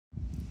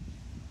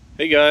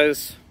Hey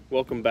guys,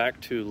 welcome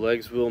back to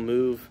Legs Will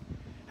Move.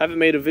 Haven't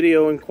made a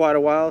video in quite a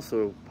while,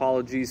 so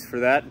apologies for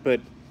that, but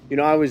you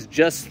know, I was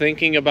just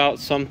thinking about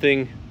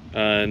something,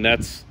 and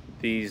that's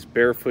these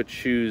barefoot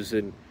shoes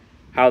and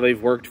how they've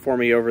worked for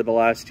me over the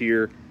last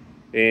year.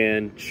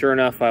 And sure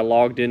enough, I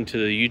logged into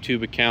the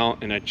YouTube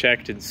account and I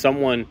checked, and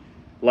someone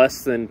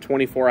less than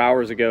 24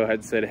 hours ago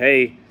had said,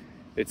 hey,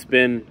 it's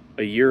been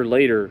a year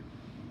later,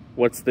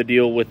 what's the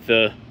deal with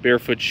the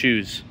barefoot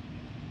shoes?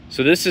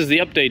 So this is the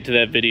update to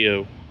that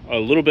video. A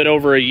little bit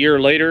over a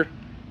year later,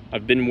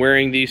 I've been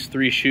wearing these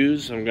three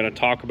shoes. I'm going to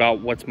talk about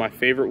what's my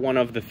favorite one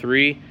of the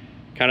three,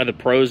 kind of the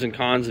pros and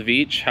cons of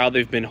each, how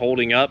they've been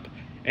holding up,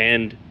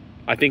 and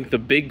I think the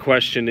big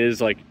question is,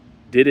 like,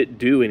 did it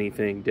do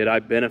anything? Did I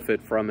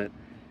benefit from it?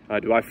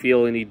 Do I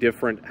feel any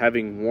different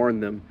having worn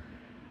them?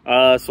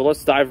 So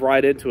let's dive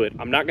right into it.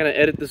 I'm not going to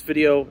edit this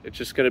video. It's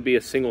just going to be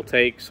a single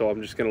take, so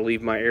I'm just going to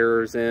leave my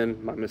errors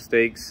in, my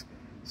mistakes.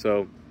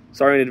 So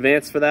sorry in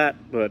advance for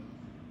that, but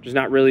just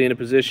not really in a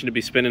position to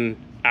be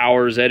spending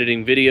hours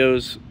editing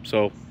videos,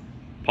 so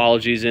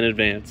apologies in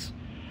advance.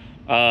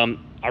 I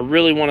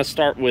really want to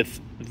start with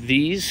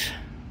these.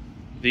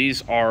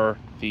 These are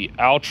the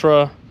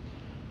Altra,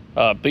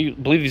 I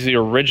believe these are the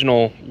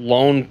original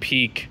Lone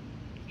Peak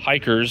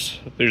hikers.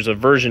 There's a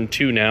version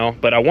 2 now,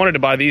 but I wanted to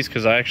buy these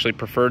because I actually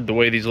preferred the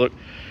way these look.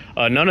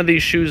 None of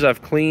these shoes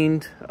I've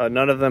cleaned.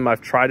 None of them I've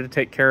tried to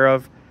take care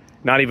of,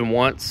 not even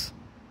once.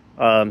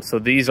 So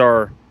these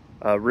are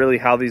really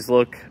how these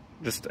look.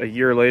 Just a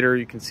year later,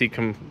 you can see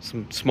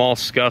some small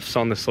scuffs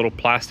on this little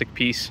plastic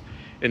piece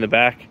in the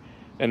back.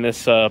 And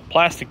this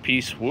plastic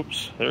piece,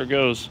 whoops, there it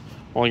goes.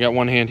 Only got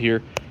one hand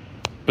here.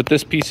 But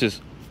this piece is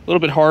a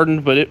little bit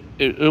hardened, but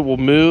it will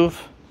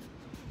move.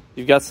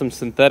 You've got some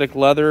synthetic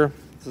leather.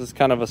 This is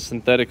kind of a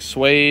synthetic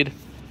suede.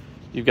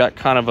 You've got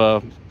kind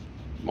of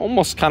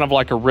almost kind of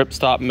like a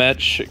ripstop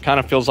mesh. It kind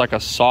of feels like a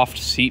soft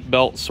seat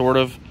belt, sort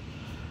of.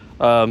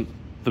 The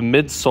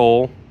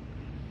midsole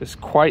is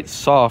quite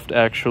soft,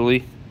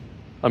 actually.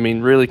 I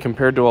mean, really,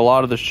 compared to a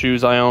lot of the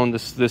shoes I own,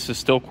 this is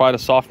still quite a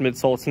soft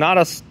midsole. It's not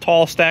a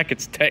tall stack.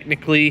 It's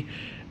technically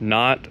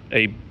not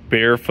a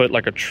barefoot,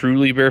 like a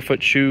truly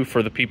barefoot shoe.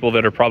 For the people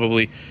that are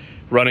probably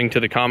running to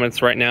the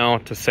comments right now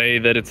to say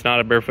that it's not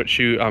a barefoot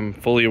shoe, I'm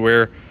fully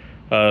aware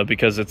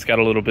because it's got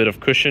a little bit of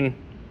cushion.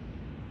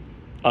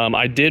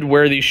 I did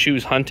wear these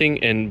shoes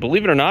hunting, and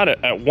believe it or not,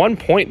 at one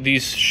point,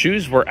 these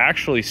shoes were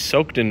actually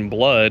soaked in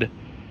blood.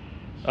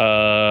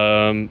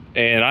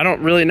 And I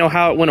don't really know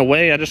how it went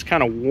away. I just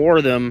kind of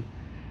wore them,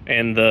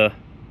 and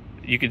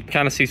you could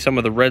kind of see some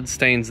of the red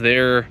stains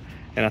there,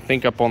 and I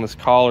think up on this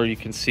collar you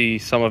can see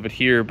some of it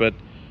here, but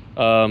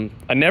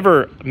I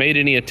never made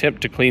any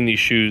attempt to clean these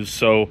shoes,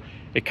 so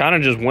it kind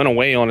of just went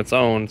away on its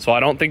own. So I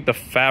don't think the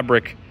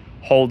fabric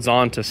holds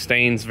on to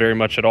stains very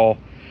much at all.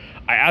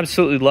 I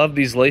absolutely love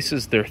these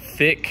laces. They're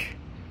thick,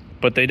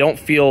 but they don't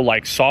feel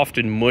like soft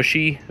and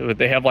mushy.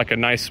 They have like a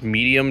nice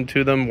medium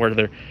to them where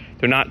they're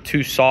not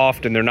too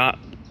soft, and they're not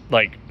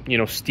like, you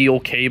know, steel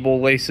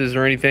cable laces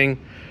or anything.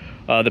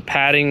 The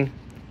padding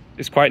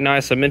is quite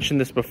nice. I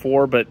mentioned this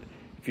before, but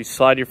if you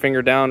slide your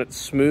finger down, it's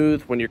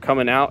smooth. When you're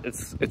coming out,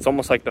 it's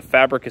almost like the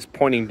fabric is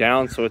pointing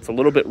down, so it's a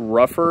little bit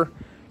rougher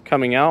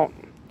coming out.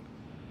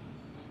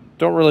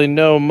 Don't really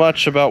know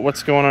much about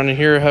what's going on in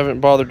here. Haven't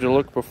bothered to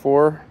look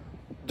before.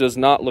 Does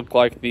not look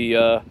like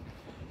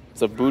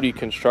it's a booty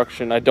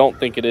construction. I don't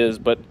think it is,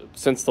 but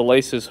since the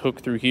laces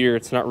hook through here,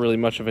 it's not really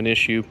much of an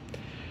issue.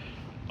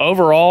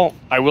 Overall,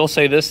 I will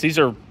say this, these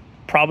are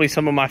probably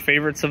some of my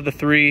favorites of the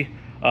three.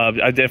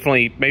 I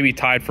definitely maybe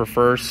tied for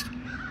first,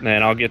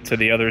 and I'll get to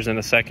the others in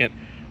a second.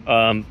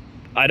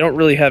 I don't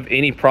really have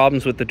any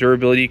problems with the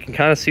durability. You can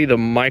kind of see the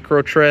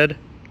micro tread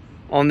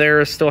on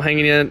there is still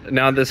hanging in.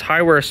 Now this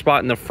high wear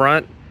spot in the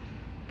front,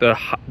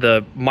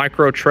 the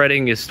micro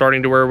treading is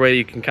starting to wear away.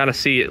 You can kind of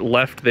see it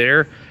left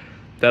there,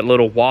 that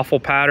little waffle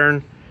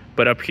pattern.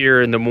 But up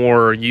here in the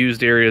more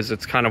used areas,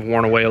 it's kind of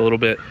worn away a little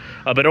bit.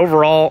 But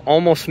overall,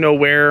 almost no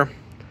wear.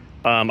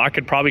 I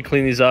could probably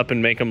clean these up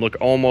and make them look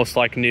almost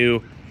like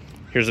new.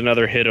 Here's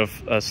another hit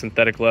of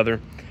synthetic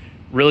leather.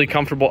 Really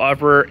comfortable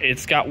upper.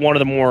 It's got one of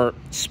the more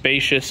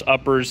spacious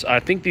uppers. I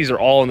think these are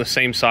all in the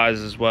same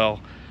size as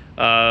well.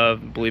 I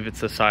believe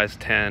it's a size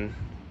 10.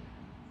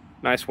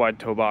 Nice wide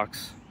toe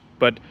box.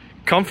 But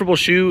comfortable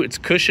shoe. It's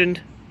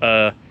cushioned.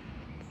 I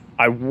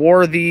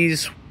wore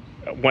these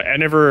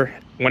whenever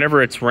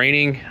it's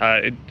raining.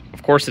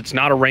 Of course, it's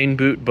not a rain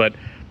boot, but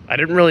I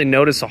didn't really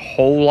notice a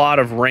whole lot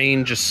of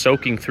rain just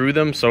soaking through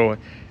them. So I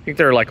think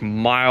they're like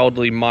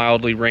mildly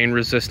rain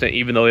resistant,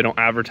 even though they don't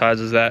advertise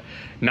as that.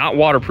 Not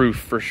waterproof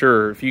for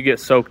sure. If you get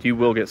soaked, you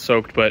will get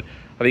soaked, but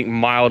I think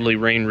mildly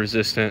rain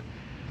resistant.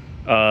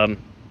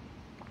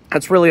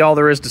 That's really all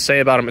there is to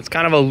say about them. It's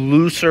kind of a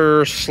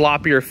looser,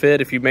 sloppier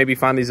fit. If you maybe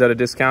find these at a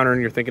discounter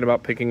and you're thinking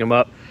about picking them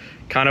up,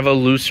 kind of a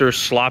looser,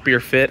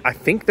 sloppier fit. I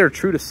think they're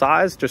true to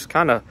size, just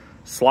kind of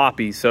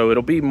sloppy, so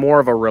it'll be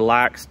more of a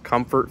relaxed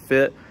comfort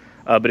fit.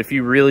 But if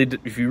you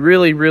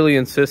really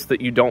insist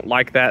that you don't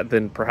like that,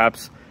 then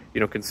perhaps,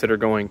 you know, consider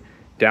going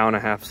down a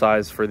half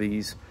size for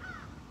these.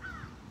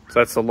 So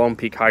that's the Lone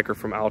Peak Hiker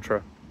from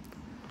Altra.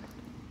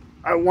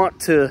 I want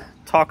to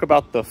talk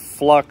about the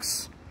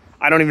Flux.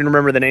 I don't even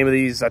remember the name of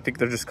these. I think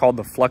they're just called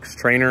the Flux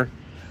Trainer.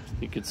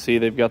 You can see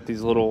they've got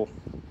these little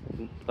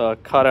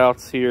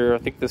cutouts here. I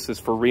think this is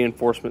for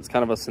reinforcement. It's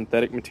kind of a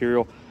synthetic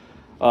material.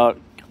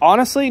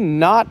 Honestly,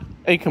 not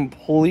a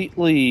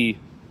completely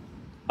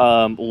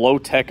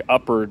low-tech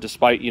upper,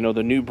 despite, you know,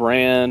 the new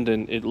brand,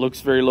 and it looks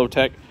very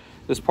low-tech.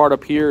 This part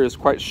up here is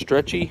quite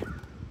stretchy.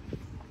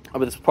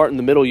 But this part in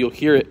the middle, you'll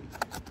hear it,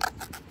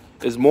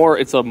 is more,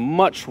 it's a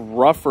much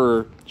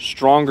rougher,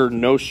 stronger,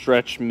 no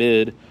stretch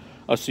mid.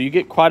 So you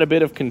get quite a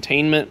bit of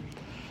containment.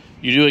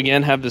 You do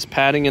again have this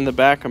padding in the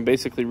back. I'm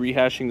basically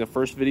rehashing the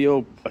first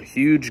video. A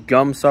huge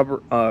gum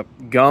rubber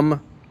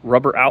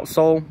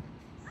outsole.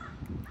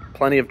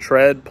 Plenty of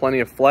tread, plenty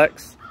of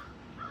flex.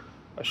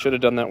 I should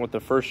have done that with the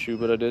first shoe,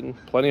 but I didn't.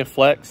 Plenty of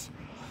flex.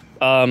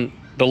 The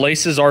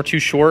laces are too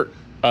short,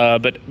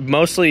 but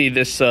mostly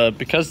this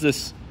because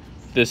this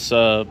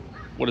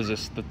what is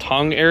this? The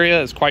tongue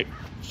area is quite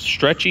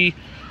stretchy.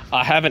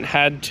 I haven't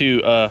had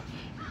to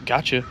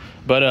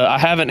I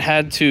haven't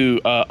had to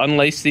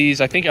unlace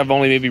these. I think I've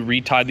only maybe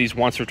retied these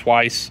once or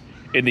twice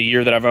in the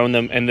year that I've owned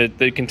them, and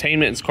the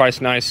containment is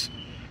quite nice.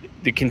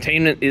 The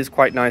containment is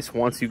quite nice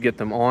once you get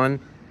them on.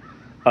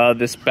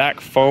 This back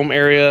foam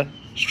area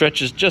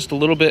stretches just a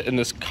little bit. In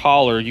this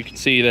collar, you can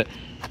see that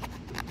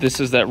this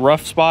is that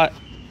rough spot.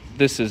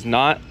 This is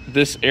not.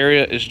 This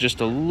area is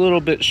just a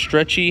little bit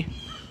stretchy.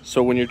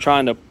 So when you're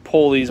trying to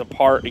pull these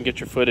apart and get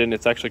your foot in,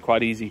 it's actually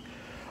quite easy.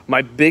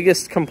 My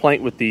biggest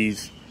complaint with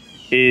these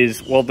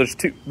is, well, there's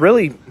two,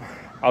 really,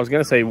 I was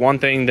going to say one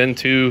thing, then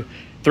two,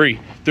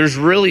 three. There's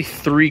really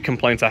three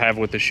complaints I have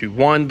with this shoe.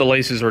 One, the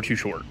laces are too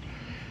short.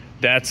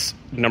 That's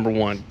number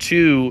one.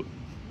 Two,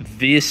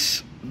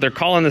 they're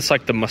calling this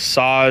like the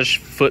massage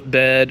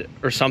footbed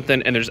or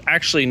something, and there's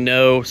actually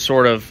no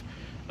sort of,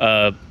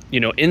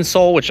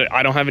 insole, which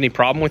I don't have any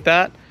problem with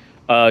that.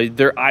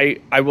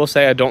 I will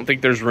say I don't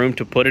think there's room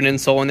to put an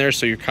insole in there,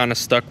 so you're kind of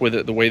stuck with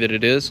it the way that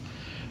it is.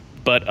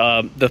 But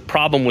the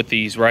problem with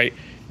these, right?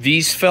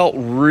 These felt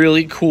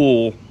really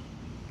cool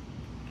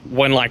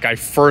when like I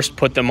first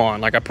put them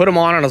on. Like I put them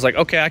on and I was like,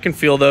 okay, I can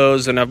feel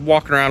those, and I'm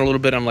walking around a little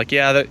bit. I'm like,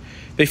 yeah,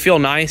 they feel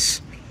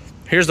nice.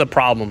 Here's the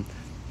problem.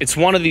 It's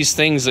one of these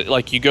things that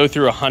like you go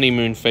through a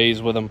honeymoon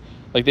phase with them.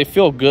 Like they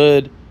feel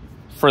good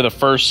for the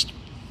first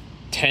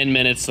 10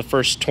 minutes, the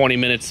first 20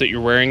 minutes that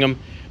you're wearing them.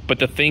 But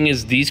the thing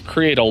is, these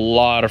create a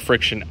lot of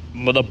friction.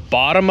 The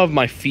bottom of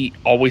my feet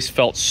always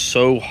felt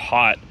so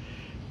hot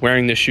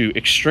wearing this shoe,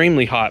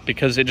 extremely hot,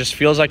 because it just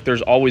feels like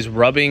there's always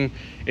rubbing.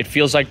 It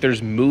feels like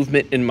there's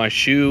movement in my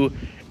shoe,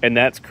 and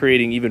that's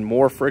creating even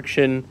more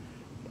friction.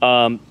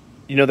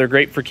 They're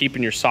great for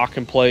keeping your sock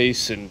in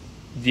place, and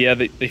yeah,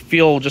 they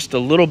feel just a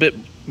little bit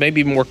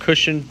maybe more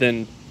cushioned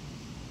than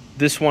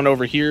this one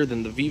over here,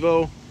 than the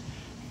Vivo.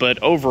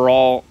 But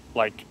overall,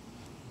 like,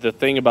 the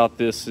thing about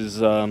this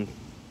is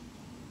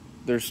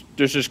there's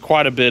just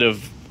quite a bit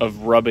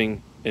of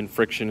rubbing and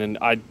friction, and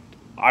I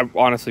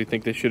honestly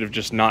think they should have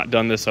just not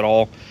done this at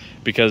all,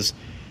 because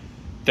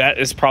that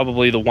is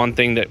probably the one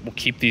thing that will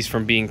keep these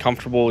from being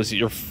comfortable, is that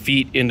your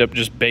feet end up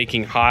just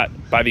baking hot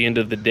by the end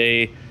of the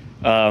day.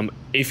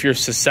 If you're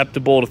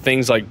susceptible to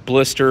things like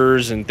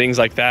blisters and things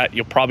like that,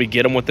 you'll probably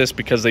get them with this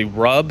because they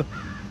rub,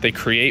 they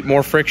create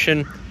more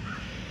friction.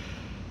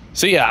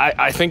 So yeah,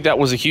 I think that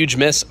was a huge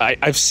miss.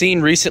 I've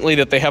seen recently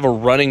that they have a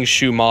running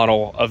shoe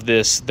model of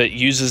this that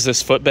uses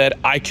this footbed.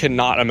 I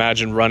cannot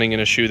imagine running in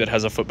a shoe that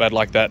has a footbed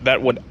like that.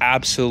 That would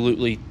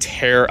absolutely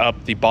tear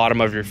up the bottom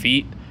of your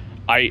feet.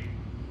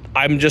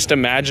 I'm just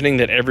imagining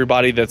that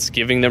everybody that's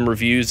giving them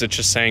reviews that's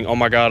just saying, oh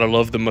my God, I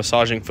love the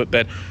massaging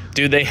footbed.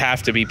 Dude, they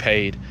have to be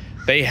paid.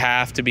 They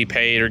have to be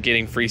paid or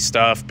getting free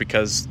stuff,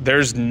 because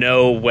there's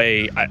no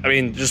way. I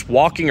mean, just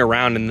walking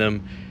around in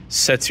them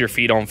sets your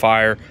feet on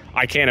fire.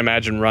 I can't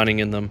imagine running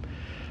in them.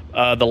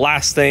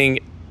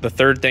 The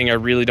third thing I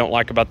really don't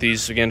like about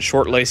these, again,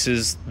 short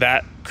laces,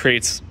 that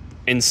creates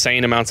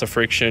insane amounts of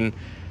friction.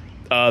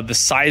 The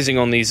sizing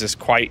on these is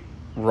quite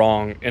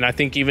wrong, and I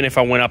think even if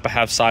I went up a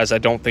half size, I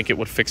don't think it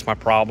would fix my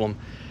problem.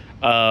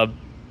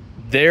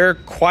 They're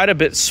quite a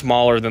bit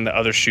smaller than the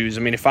other shoes.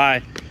 I mean, if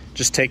I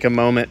just take a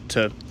moment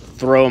to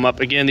throw them up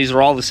again, these are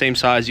all the same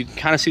size. You can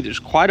kind of see there's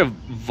quite a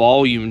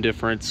volume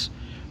difference,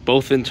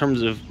 both in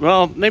terms of,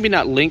 well, maybe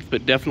not length,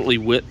 but definitely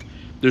width.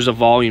 There's a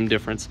volume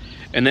difference.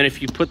 And then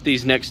if you put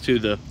these next to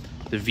the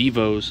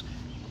Vivos,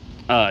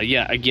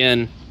 yeah,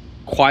 again,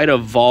 quite a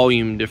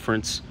volume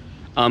difference,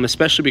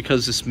 especially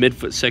because this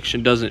midfoot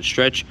section doesn't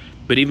stretch.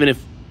 But even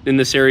if in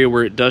this area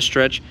where it does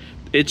stretch,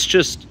 it's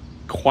just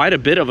quite a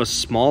bit of a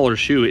smaller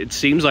shoe. It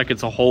seems like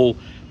it's a whole,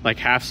 like,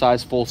 half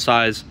size, full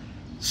size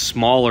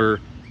smaller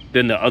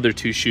than the other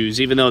two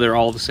shoes, even though they're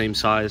all the same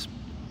size.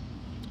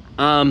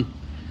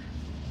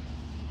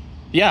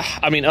 Yeah,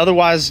 I mean,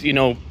 otherwise,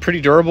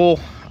 pretty durable,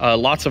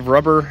 lots of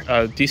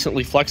rubber,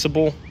 decently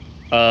flexible.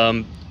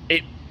 I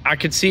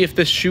could see if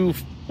this shoe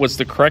was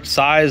the correct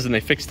size and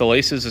they fixed the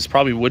laces, this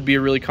probably would be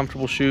a really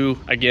comfortable shoe.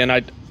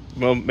 Again,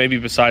 well, maybe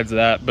besides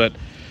that, but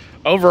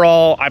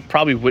overall, I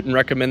probably wouldn't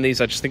recommend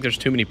these. I just think there's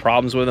too many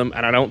problems with them,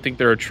 and I don't think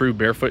they're a true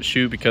barefoot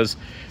shoe because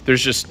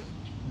these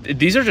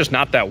are just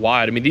not that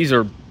wide. I mean, these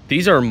are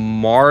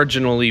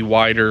marginally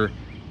wider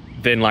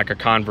than like a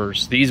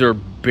Converse. These are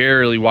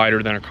barely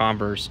wider than a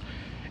Converse.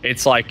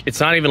 It's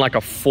not even like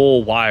a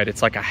full wide,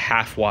 it's like a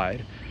half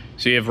wide.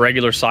 So you have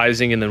regular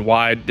sizing and then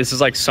wide. This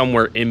is like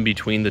somewhere in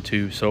between the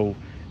two. So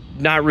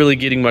not really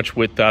getting much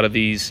width out of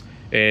these.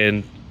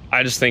 And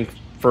I just think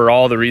for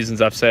all the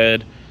reasons I've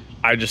said,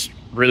 I just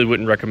really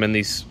wouldn't recommend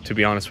these, to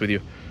be honest with you.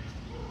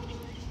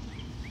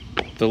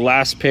 The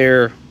last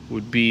pair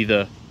would be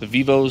the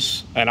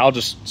Vivos, and I'll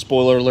just,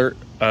 spoiler alert,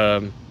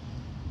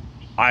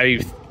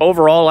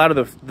 overall out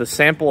of the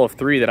sample of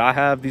 3 that I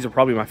have, these are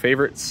probably my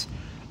favorites.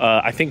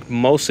 I think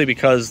mostly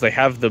because they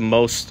have the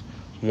most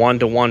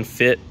one-to-one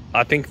fit.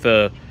 I think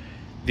the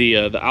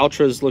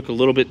Altras look a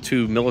little bit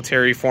too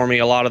military for me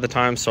a lot of the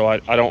time, so I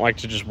don't like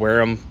to just wear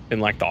them in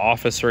like the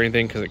office or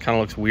anything because it kind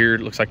of looks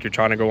weird. It looks like you're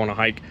trying to go on a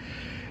hike.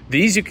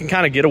 These you can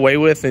kind of get away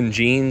with in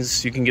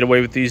jeans. You can get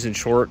away with these in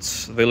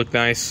shorts. They look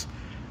nice.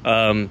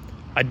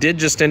 I did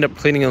just end up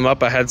cleaning them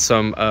up. I had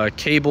some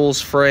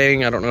cables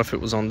fraying. I don't know if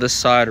it was on this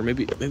side or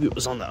maybe it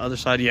was on the other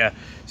side. Yeah,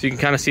 so you can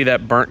kind of see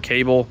that burnt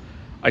cable.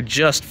 I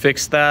just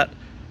fixed that.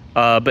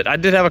 But I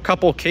did have a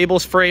couple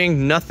cables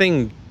fraying.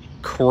 Nothing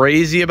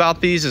crazy about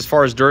these as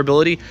far as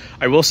durability.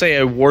 I will say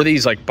I wore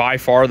these like by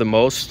far the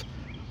most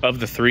of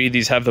the 3.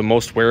 These have the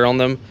most wear on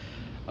them.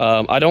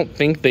 I don't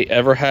think they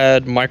ever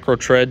had micro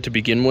tread to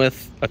begin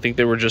with. I think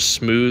they were just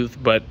smooth,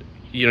 but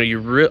you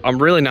know, I'm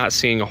really not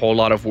seeing a whole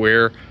lot of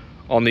wear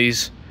on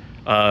these.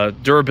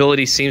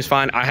 Durability seems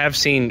fine. I have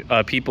seen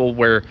people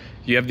where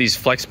you have these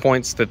flex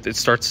points that it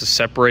starts to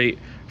separate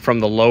from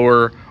the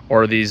lower,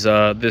 or these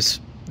overlays,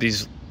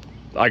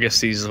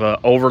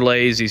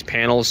 these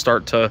panels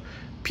start to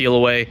peel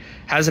away.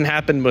 Hasn't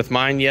happened with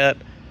mine yet.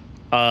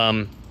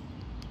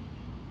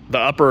 The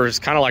upper is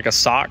kind of like a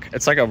sock.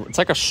 It's like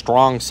a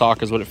strong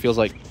sock is what it feels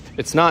like.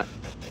 It's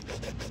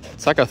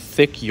like a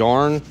thick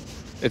yarn.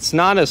 It's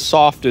not as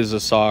soft as a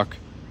sock,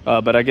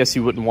 but I guess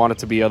you wouldn't want it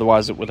to be,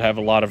 otherwise it would have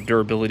a lot of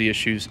durability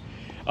issues.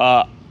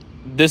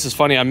 This is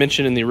funny, I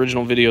mentioned in the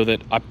original video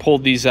that I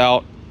pulled these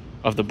out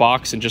of the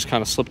box and just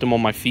kind of slipped them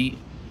on my feet,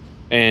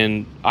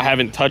 and I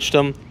haven't touched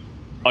them.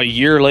 A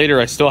year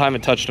later, I still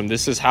haven't touched them.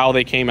 This is how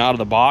they came out of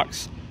the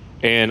box,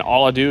 and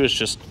all I do is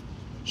just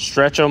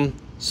stretch them,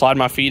 slide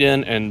my feet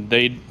in, and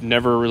they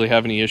never really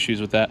have any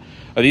issues with that.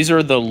 These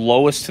are the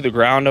lowest to the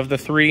ground of the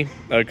 3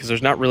 because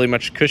there's not really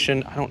much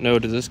cushion. I don't know,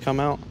 does this come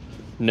out?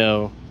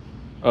 No.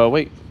 Oh,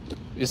 wait.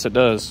 Yes, it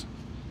does.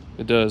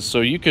 It does.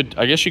 So I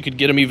guess you could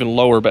get them even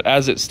lower, but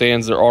as it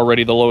stands, they're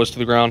already the lowest to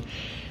the ground.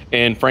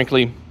 And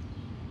frankly,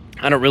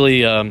 I don't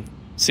really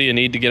see a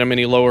need to get them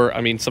any lower.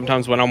 I mean,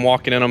 sometimes when I'm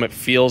walking in them, it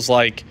feels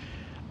like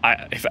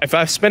if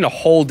I spend a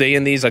whole day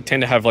in these, I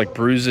tend to have like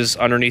bruises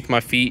underneath my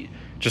feet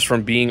just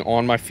from being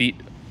on my feet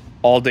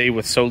all day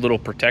with so little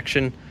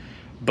protection.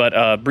 But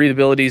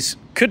breathabilities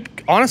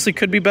honestly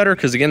could be better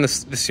because, again,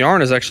 this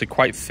yarn is actually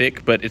quite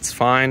thick, but it's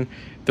fine.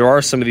 There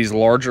are some of these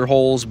larger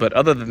holes, but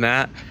other than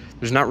that,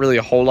 there's not really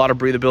a whole lot of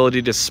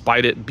breathability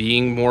despite it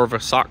being more of a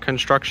sock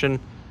construction.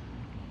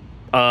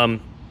 But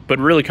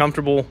really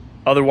comfortable.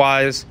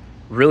 Otherwise,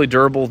 really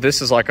durable.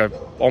 This is like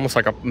almost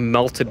like a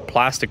melted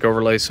plastic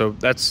overlay, so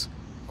that's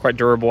quite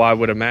durable, I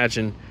would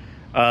imagine.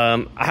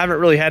 I haven't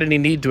really had any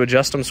need to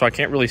adjust them, so I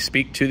can't really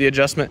speak to the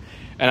adjustment.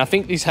 And I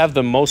think these have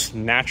the most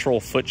natural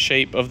foot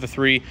shape of the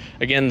 3.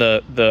 Again,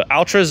 the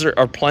Altras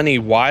are plenty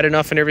wide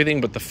enough and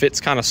everything, but the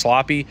fit's kind of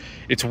sloppy.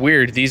 It's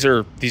weird. These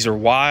are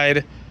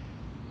wide,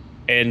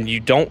 and you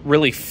don't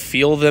really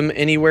feel them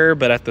anywhere,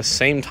 but at the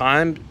same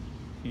time,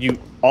 you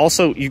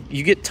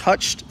get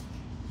touched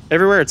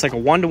everywhere. It's like a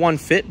one-to-one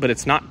fit, but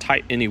it's not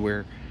tight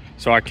anywhere.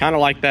 So I kind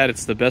of like that.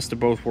 It's the best of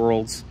both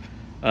worlds.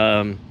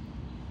 I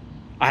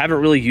haven't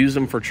really used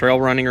them for trail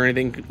running or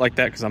anything like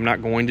that because I'm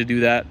not going to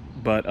do that.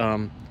 But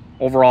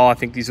overall, I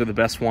think these are the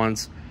best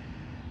ones,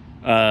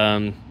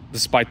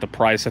 despite the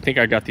price. I think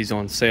I got these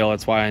on sale.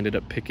 That's why I ended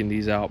up picking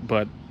these out.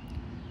 But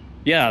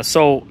yeah,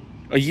 so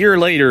a year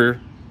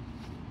later,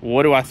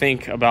 what do I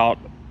think about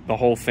the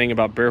whole thing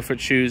about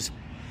barefoot shoes?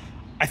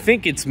 I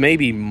think it's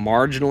maybe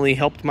marginally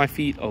helped my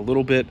feet a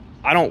little bit.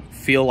 I don't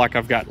feel like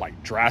I've got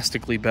like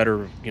drastically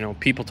better, you know,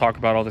 people talk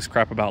about all this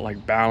crap about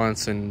like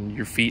balance and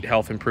your feet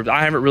health improved.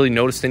 I haven't really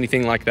noticed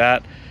anything like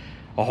that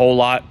a whole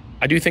lot.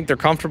 I do think they're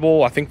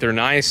comfortable. I think they're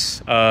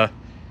nice.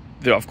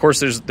 Of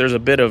course, there's a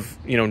bit of,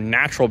 you know,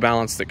 natural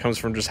balance that comes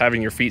from just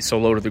having your feet so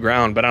low to the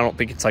ground, but I don't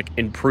think it's like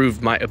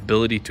improved my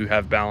ability to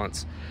have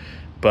balance.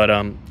 But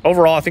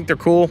overall, I think they're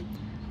cool.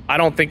 I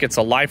don't think it's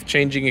a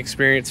life-changing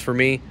experience for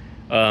me.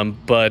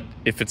 But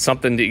if it's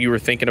something that you were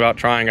thinking about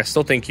trying, I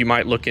still think you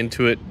might look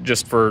into it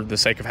just for the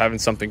sake of having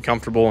something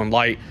comfortable and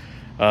light,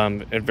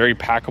 and very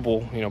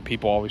packable. You know,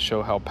 people always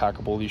show how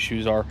packable these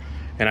shoes are,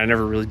 and I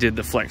never really did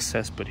the flex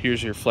test, but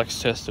here's your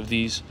flex test of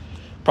these.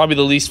 Probably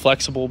the least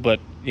flexible, but,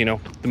 you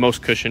know, the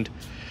most cushioned.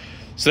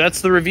 So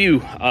that's the review.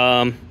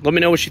 Let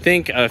me know what you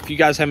think. If you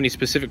guys have any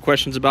specific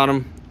questions about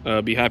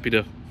them, be happy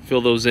to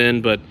fill those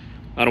in, but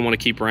I don't want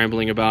to keep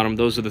rambling about them.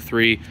 Those are the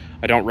three.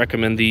 I don't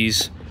recommend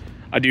these.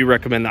 I do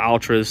recommend the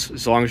Altras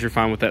as long as you're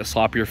fine with that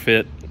sloppier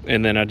fit.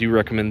 And then I do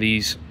recommend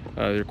these.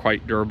 They're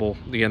quite durable.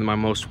 Again, my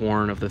most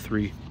worn of the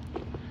three.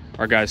 All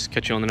right, guys,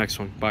 catch you on the next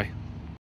one. Bye.